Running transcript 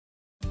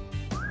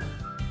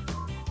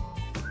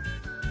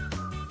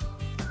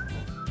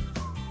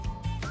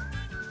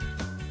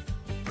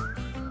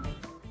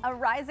A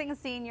rising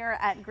senior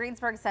at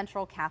Greensburg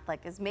Central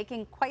Catholic is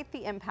making quite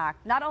the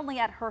impact, not only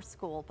at her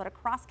school, but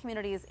across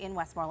communities in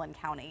Westmoreland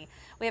County.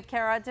 We have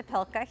Cara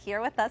Dupilka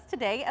here with us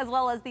today, as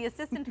well as the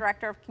Assistant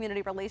Director of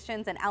Community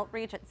Relations and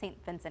Outreach at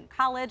Saint Vincent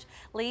College,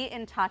 Lee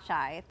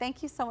Intachai.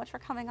 Thank you so much for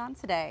coming on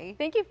today.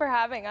 Thank you for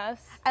having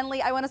us. And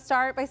Lee, I want to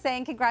start by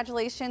saying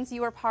congratulations.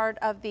 You were part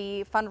of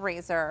the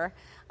fundraiser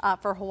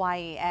for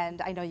Hawaii,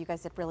 and I know you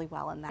guys did really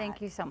well in that.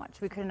 Thank you so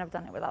much. We couldn't have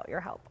done it without your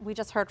help. We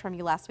just heard from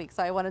you last week,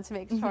 so I wanted to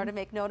make sure to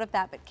make note of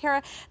that. But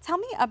Cara, tell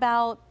me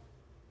about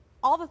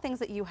all the things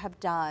that you have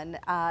done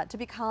to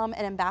become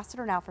an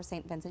ambassador now for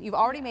St. Vincent. You've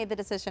already made the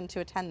decision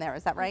to attend there,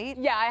 is that right?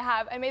 Yeah, I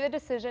have. I made the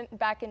decision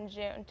back in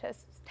June to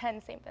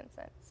attend St.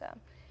 Vincent. So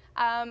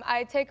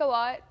I take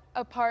a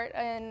part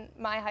in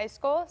my high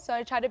school, so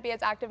I try to be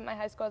as active in my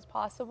high school as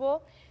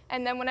possible.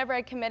 And then whenever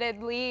I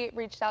committed, Lee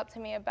reached out to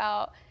me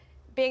about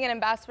being an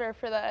ambassador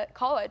for the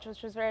college,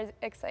 which was very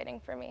exciting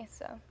for me.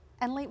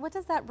 And Lee, what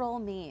does that role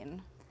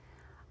mean?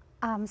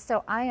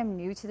 So I am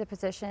new to the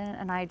position,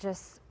 and I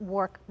just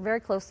work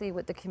very closely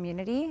with the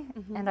community.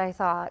 And I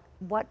thought,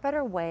 what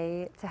better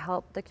way to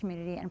help the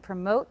community and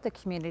promote the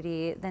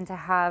community than to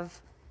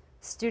have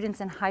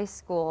students in high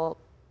school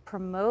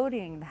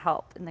promoting the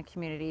help in the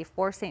community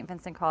for Saint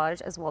Vincent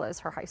College as well as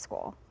her high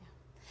school.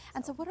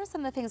 And so what are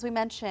some of the things, we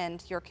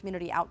mentioned your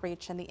community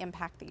outreach and the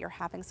impact that you're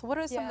having. So what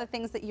are some of the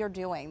things that you're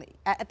doing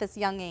at this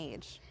young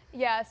age?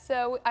 Yeah,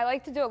 so I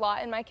like to do a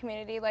lot in my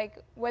community. Like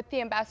with the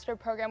ambassador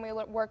program, we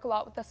work a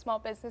lot with the small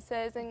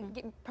businesses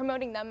and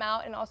promoting them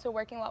out, and also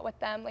working a lot with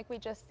them. Like we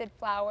just did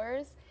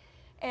flowers.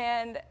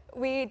 And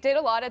we did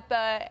a lot at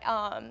the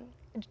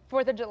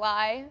 4th of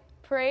July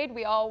parade.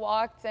 We all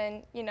walked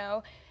and, you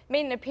know,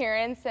 made an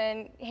appearance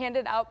and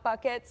handed out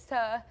buckets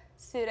to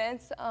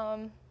students.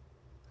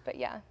 But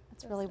yeah.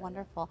 It's really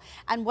wonderful.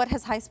 And what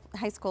has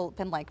high school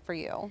been like for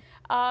you?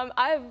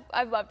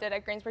 I've loved it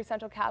at Greensburg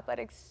Central Catholic.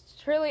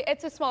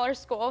 It's a smaller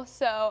school,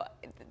 so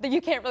you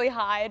can't really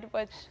hide,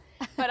 but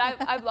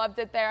I've loved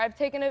it there. I've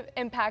taken an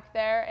impact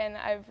there, and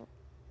I've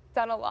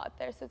done a lot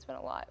there, so it's been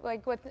a lot.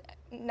 Like with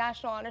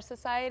National Honor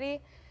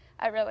Society,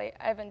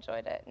 I've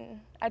enjoyed it,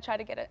 and I try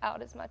to get it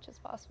out as much as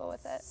possible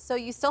with it. So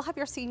you still have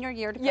your senior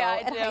year to go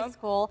at high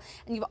school,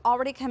 and you've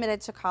already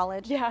committed to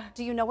college. Yeah.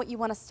 Do you know what you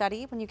want to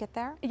study when you get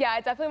there? Yeah, I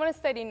definitely want to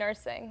study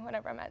nursing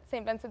whenever I'm at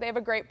St. Vincent. They have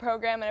a great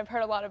program, and I've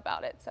heard a lot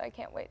about it, so I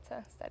can't wait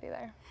to study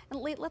there. And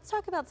Lee, let's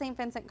talk about St.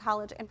 Vincent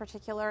College in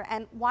particular,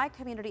 and why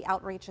community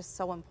outreach is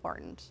so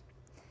important.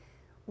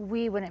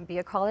 We wouldn't be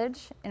a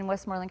college in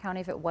Westmoreland County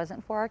if it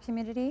wasn't for our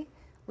community.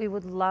 We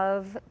would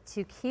love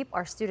to keep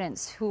our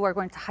students who are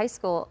going to high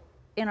school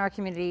in our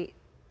community.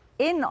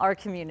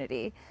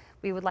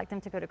 We would like them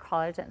to go to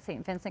college at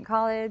St. Vincent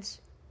College,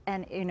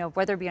 and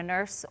whether it be a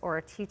nurse or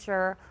a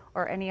teacher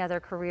or any other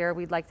career,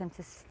 we'd like them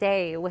to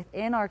stay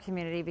within our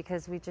community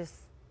because we just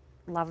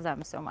love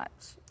them so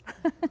much.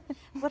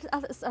 What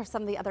are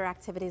some of the other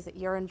activities that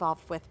you're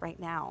involved with right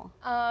now?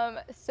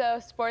 So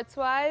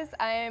sports-wise,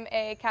 I am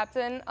a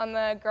captain on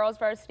the girls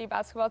varsity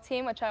basketball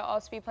team, which I'll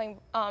also be playing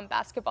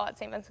basketball at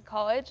St. Vincent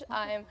College.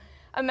 I'm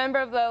a member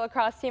of the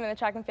lacrosse team and the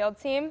track and field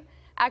team.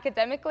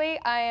 Academically,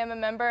 I am a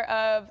member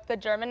of the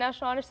German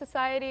National Honor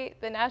Society,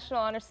 the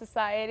National Honor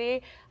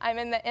Society. I'm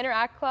in the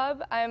Interact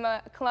Club. I'm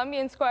a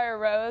Columbian Squire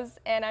Rose,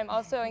 and I'm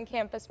also in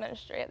campus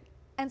ministry.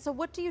 And so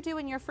what do you do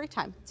in your free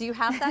time? Do you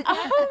have that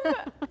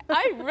yet?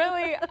 I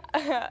really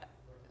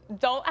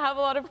don't have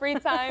a lot of free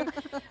time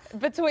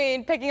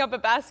between picking up a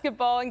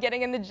basketball and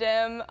getting in the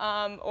gym,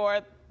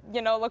 or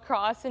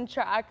lacrosse and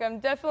track. I'm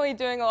definitely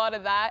doing a lot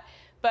of that.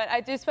 But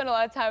I do spend a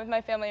lot of time with my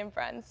family and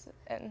friends,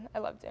 and I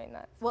love doing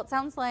that. Well, it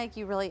sounds like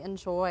you really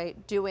enjoy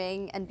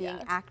doing and being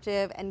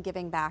active and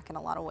giving back in a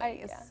lot of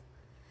ways.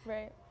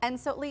 Right. And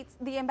so, Lee,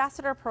 the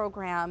ambassador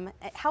program,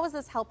 how is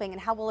this helping,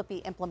 and how will it be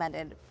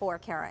implemented for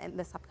Cara in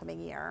this upcoming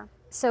year?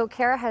 So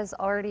Cara has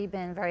already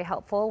been very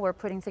helpful. We're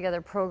putting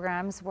together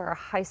programs where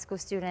high school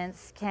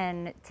students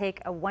can take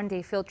a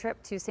one-day field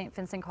trip to St.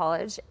 Vincent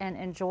College and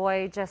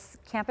enjoy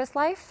just campus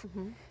life.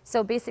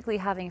 So basically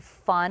having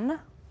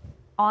fun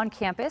on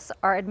campus.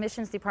 Our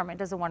admissions department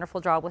does a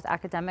wonderful job with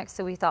academics,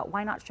 so we thought,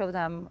 why not show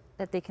them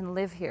that they can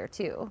live here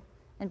too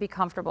and be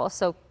comfortable?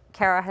 So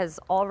Cara has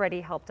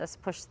already helped us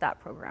push that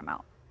program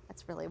out.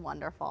 That's really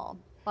wonderful.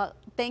 Well,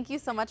 thank you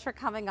so much for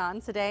coming on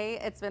today.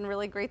 It's been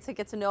really great to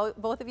get to know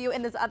both of you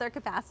in this other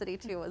capacity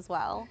too as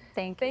well.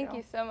 Thank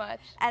you so much.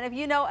 And if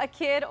you know a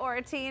kid or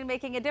a teen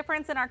making a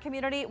difference in our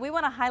community, we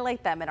want to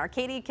highlight them in our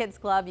Katy Kids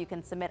Club. You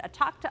can submit a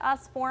Talk to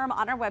Us form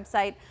on our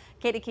website,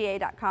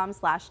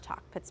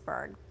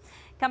 kdka.com/talkpittsburgh.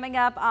 Coming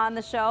up on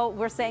the show,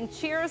 we're saying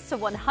cheers to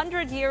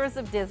 100 years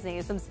of Disney.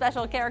 Some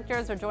special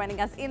characters are joining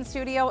us in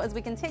studio as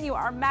we continue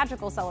our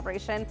magical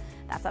celebration.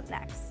 That's up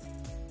next.